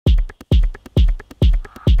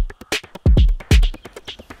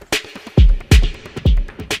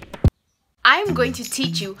I'm going to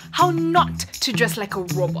teach you how not to dress like a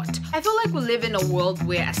robot. I feel like we live in a world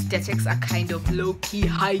where aesthetics are kind of low-key,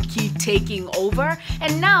 high-key taking over,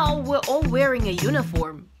 and now we're all wearing a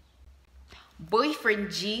uniform.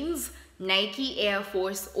 Boyfriend jeans, Nike Air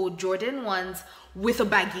Force or Jordan 1s with a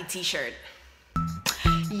baggy t-shirt.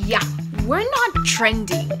 Yeah, we're not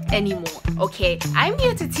trending anymore, okay? I'm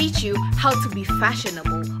here to teach you how to be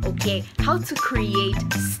fashionable, okay? How to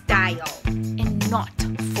create style and not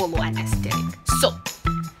follow an aesthetic. So,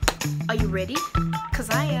 are you ready? Because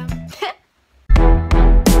I am.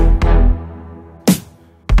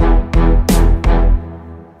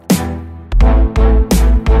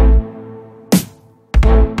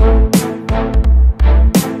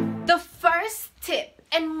 The first tip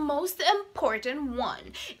and most important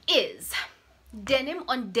one is denim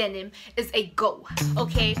on denim is a go,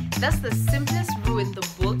 okay? That's the simplest rule in the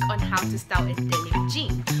book on how to style a denim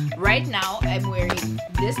jean. Right now I'm wearing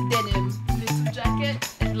this denim little jacket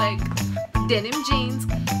and like denim jeans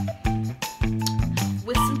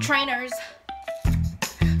with some trainers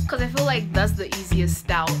because I feel like that's the easiest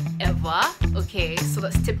style ever. Okay, so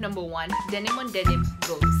that's tip number one. Denim on denim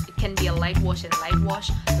goes. It can be a light wash and light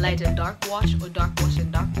wash, light and dark wash, or dark wash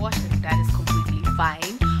and dark wash, and that is completely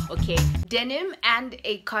fine. Okay, denim and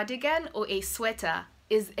a cardigan or a sweater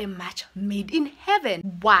is a match made in heaven.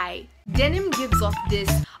 Why? Denim gives off this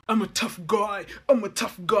I'm a tough guy,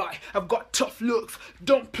 I've got tough looks,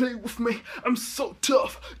 don't play with me, I'm so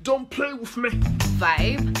tough, don't play with me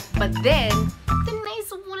vibe, but then the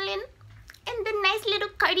nice woolen and the nice little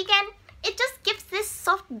cardigan, it just gives this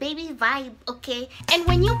soft baby vibe, okay? And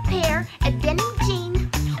when you pair a denim jean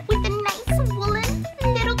with a nice woolen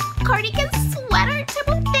little cardigan sweater type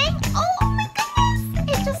of thing, oh my goodness,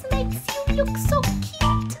 it just makes you look so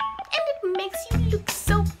cute and it makes you look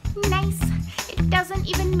so nice. It doesn't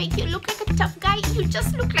even make you look like a tough guy, you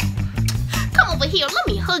just look like, come over here, let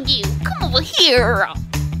me hug you, come over here.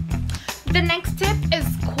 The next tip is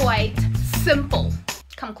quite simple.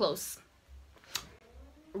 Come close.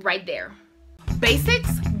 Right there.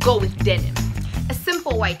 Basics, go with denim. A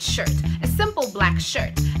simple white shirt, a simple black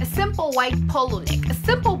shirt, a simple white polo neck, a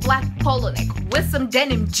simple black polo neck with some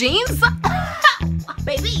denim jeans.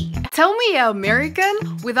 Baby! Tell me you're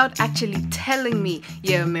American without actually telling me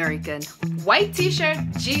you're American. White t-shirt,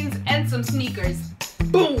 jeans, and some sneakers.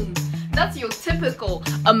 Boom! That's your typical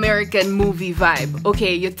American movie vibe.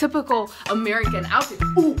 Okay, your typical American outfit.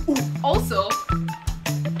 Ooh, ooh. Also,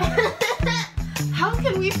 how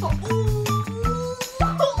can we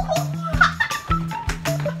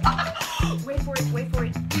wait for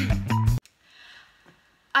it.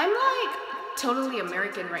 I'm like totally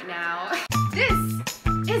American right now. This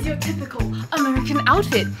is your typical American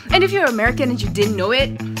outfit. And if you're American and you didn't know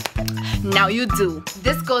it, now you do.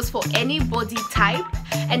 This goes for any body type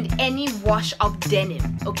and any wash of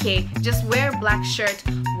denim, okay? Just wear black shirt,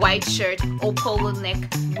 white shirt, or polo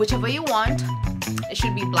neck, whichever you want. It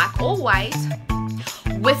should be black or white,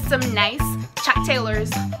 with some nice Chuck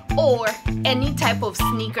Taylors or any type of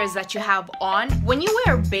sneakers that you have on. When you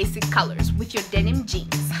wear basic colors with your denim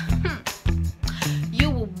jeans,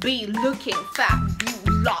 you will be looking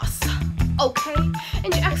fabulous, okay?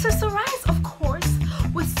 And you accessorize, of course,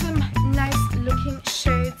 with some nice looking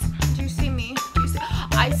shirts. Do you see me? Do you see?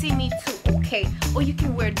 I see me too, okay? Or you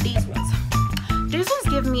can wear these ones. These ones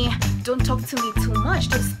give me, don't talk to me too much,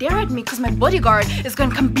 don't stare at me because my bodyguard is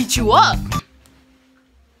gonna come beat you up.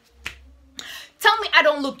 Tell me I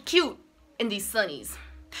don't look cute in these sunnies,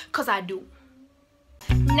 because I do.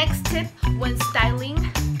 Next tip when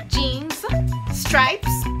styling jeans, stripes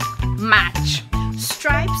match.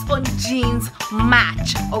 Stripes on jeans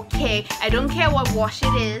match, okay? I don't care what wash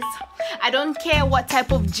it is. I don't care what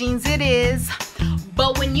type of jeans it is.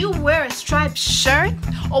 But when you wear a striped shirt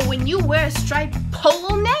or when you wear a striped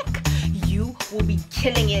polo neck, you will be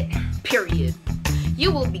killing it, period.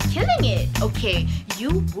 You will be killing it, okay?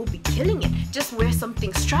 You will be killing it. Just wear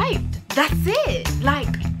something striped. That's it.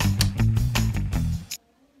 Like,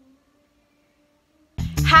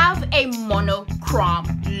 have a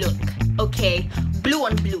monochrome look, okay? Blue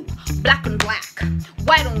on blue, black on black,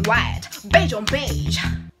 white on white, beige on beige,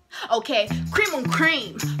 okay? Cream on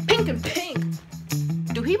cream, pink on pink.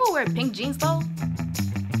 Do people wear pink jeans though?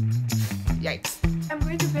 Yikes. I'm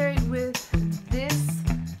going to pair it with this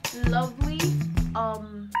lovely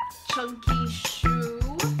chunky shoe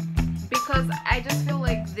because I just feel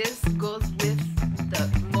like this goes with the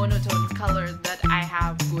monotone color that I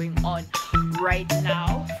have going on right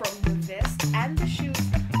now from the vest and the shoes.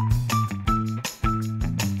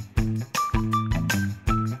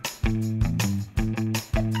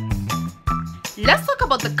 Let's talk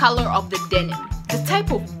about the color of the denim. the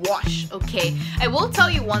type of wash, okay? I will tell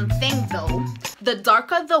you one thing though. The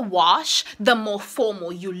darker the wash, the more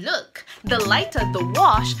formal you look. The lighter the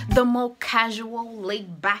wash, the more casual,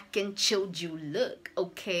 laid back and chilled you look,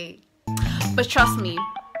 okay? But trust me,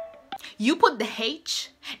 you put the H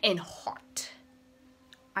in hot.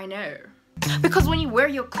 I know. Because when you wear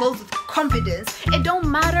your clothes with confidence, it don't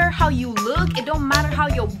matter how you look, it don't matter how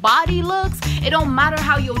your body looks, it don't matter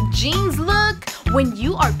how your jeans look. When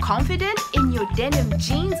you are confident in your denim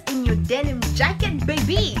jeans, in your denim jacket,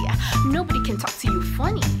 baby, nobody can talk to you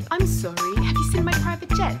funny. I'm sorry, have you seen my private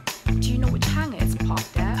jet? Do you know which hangar it's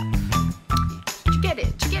parked at? You get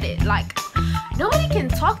it, you get it. Like, nobody can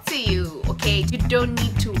talk to you, okay? You don't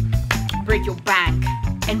need to break your bank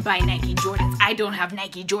and buy Nike Jordans. I don't have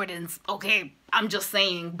Nike Jordans, okay? I'm just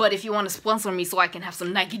saying. But if you want to sponsor me so I can have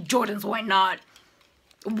some Nike Jordans, why not?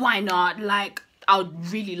 Why not? Like, I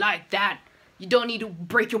would really like that. You don't need to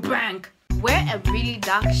break your bank. Wear a really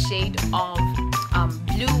dark shade of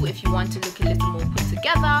blue if you want to look a little more put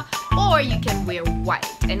together, or you can wear white.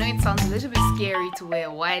 I know it sounds a little bit scary to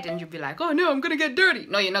wear white and you'll be like, oh no, I'm gonna get dirty.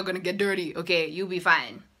 No, you're not gonna get dirty, okay? You'll be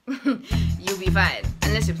fine. You'll be fine.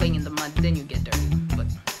 Unless you're playing in the mud, then you get dirty. But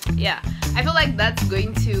yeah, I feel like that's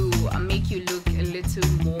going to make you look a little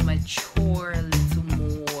more mature, a little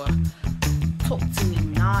more talk to me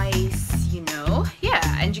nice, you know? Yeah,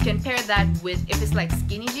 and you can pair that with, if it's like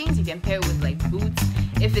skinny jeans, you can pair it with like boots.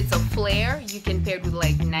 If it's a flare, you can pair it with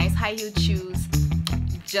like nice high heel shoes,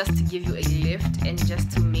 just to give you a lift and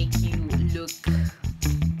just to make you look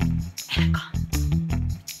elegant.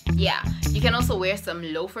 Yeah, you can also wear some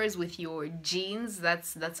loafers with your jeans.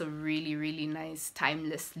 That's a really, really nice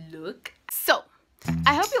timeless look. So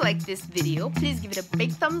I hope you like this video. Please give it a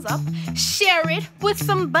big thumbs up. Share it with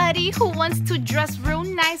somebody who wants to dress real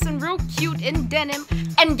nice and real cute in denim.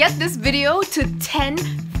 And get this video to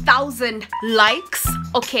 10,000 likes.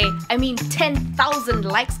 Okay, I mean 10,000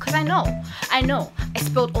 likes, because I know. I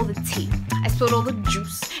spilled all the tea. I spilled all the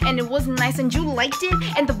juice. And it was nice and you liked it.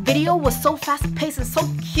 And the video was so fast paced and so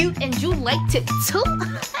cute and you liked it too.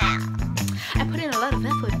 I put in a lot of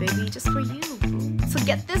effort, baby, just for you. So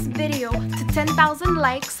get this video to 10,000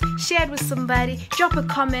 likes, share it with somebody, drop a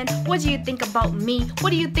comment. What do you think about me?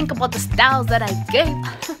 What do you think about the styles that I gave?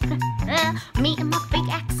 Me and my fake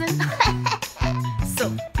accent. So,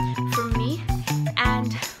 for me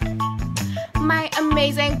and my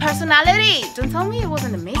amazing personality. Don't tell me it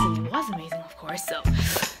wasn't amazing. It was amazing, of course. So,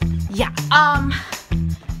 yeah.